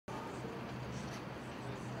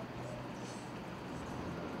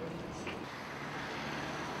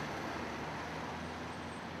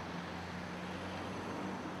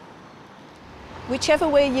whichever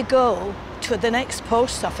way you go to the next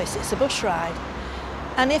post office, it's a bus ride.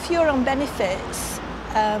 And if you're on benefits,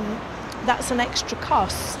 that's an extra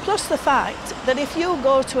cost. Plus the fact that if you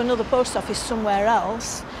go to another post office somewhere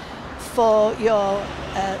else for your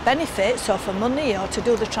benefits or for money or to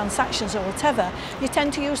do the transactions or whatever, you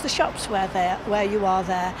tend to use the shops where you are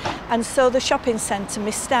there. And so the shopping centre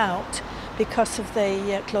missed out because of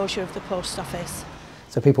the closure of the post office.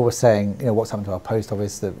 So people were saying, what's happened to our post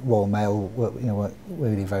office? The Royal Mail weren't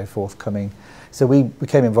really very forthcoming. So we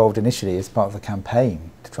became involved initially as part of the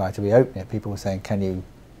campaign to try to reopen it. People were saying, can you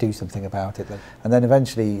do something about it? And then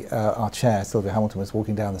eventually our chair, Sylvia Hamilton, was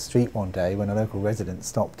walking down the street one day when a local resident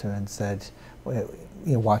stopped her and said, well,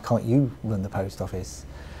 why can't you run the post office?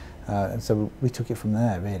 And so we took it from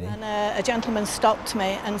there, really. And a gentleman stopped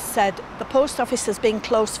me and said, the post office has been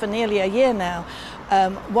closed for nearly a year now.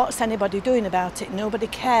 What's anybody doing about it? Nobody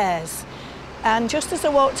cares. And just as I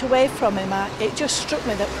walked away from him, it just struck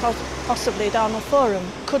me that possibly Darnall Forum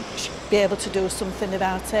could be able to do something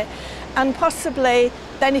about it and possibly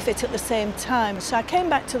benefit at the same time. So I came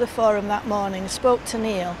back to the forum that morning, spoke to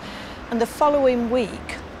Neil, and the following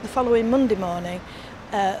week, the following Monday morning,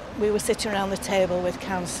 we were sitting around the table with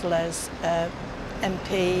councillors,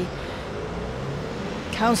 MP,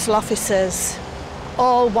 council officers,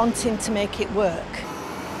 all wanting to make it work.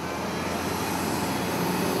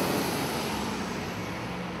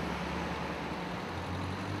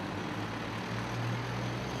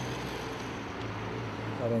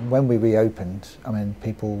 When we reopened,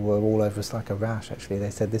 people were all over us like a rash. Actually, they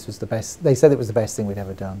said this was the best. They said it was the best thing we'd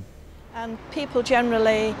ever done. And people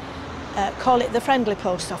generally call it the friendly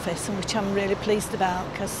post office, and which I'm really pleased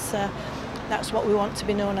about, because that's what we want to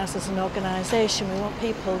be known as an organisation. We want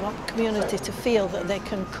people, we want the community to feel that they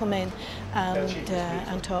can come in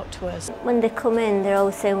and talk to us. When they come in, they're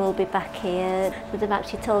always saying we'll be back here, but they've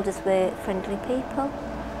actually told us we're friendly people.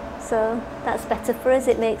 So that's better for us.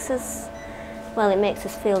 It makes us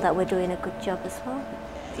feel that we're doing a good job as well.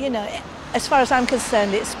 As far as I'm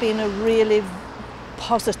concerned, it's been a really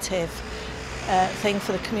positive thing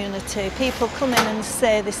for the community. People come in and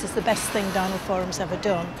say this is the best thing Darnall Forum's ever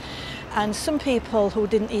done. And some people who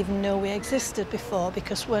didn't even know we existed before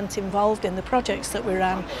because weren't involved in the projects that we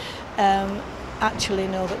ran actually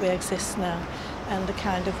know that we exist now and the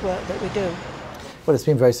kind of work that we do. Well, it's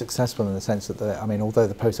been very successful in the sense that, although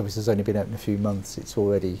the post office has only been open a few months, it's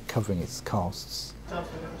already covering its costs.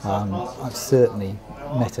 I've certainly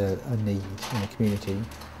met a need in the community.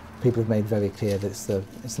 People have made very clear that it's the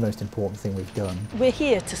most important thing we've done. We're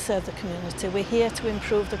here to serve the community. We're here to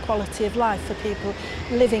improve the quality of life for people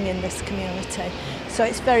living in this community. So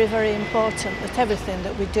it's very, very important that everything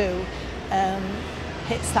that we do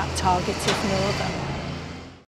hits that target, if no other.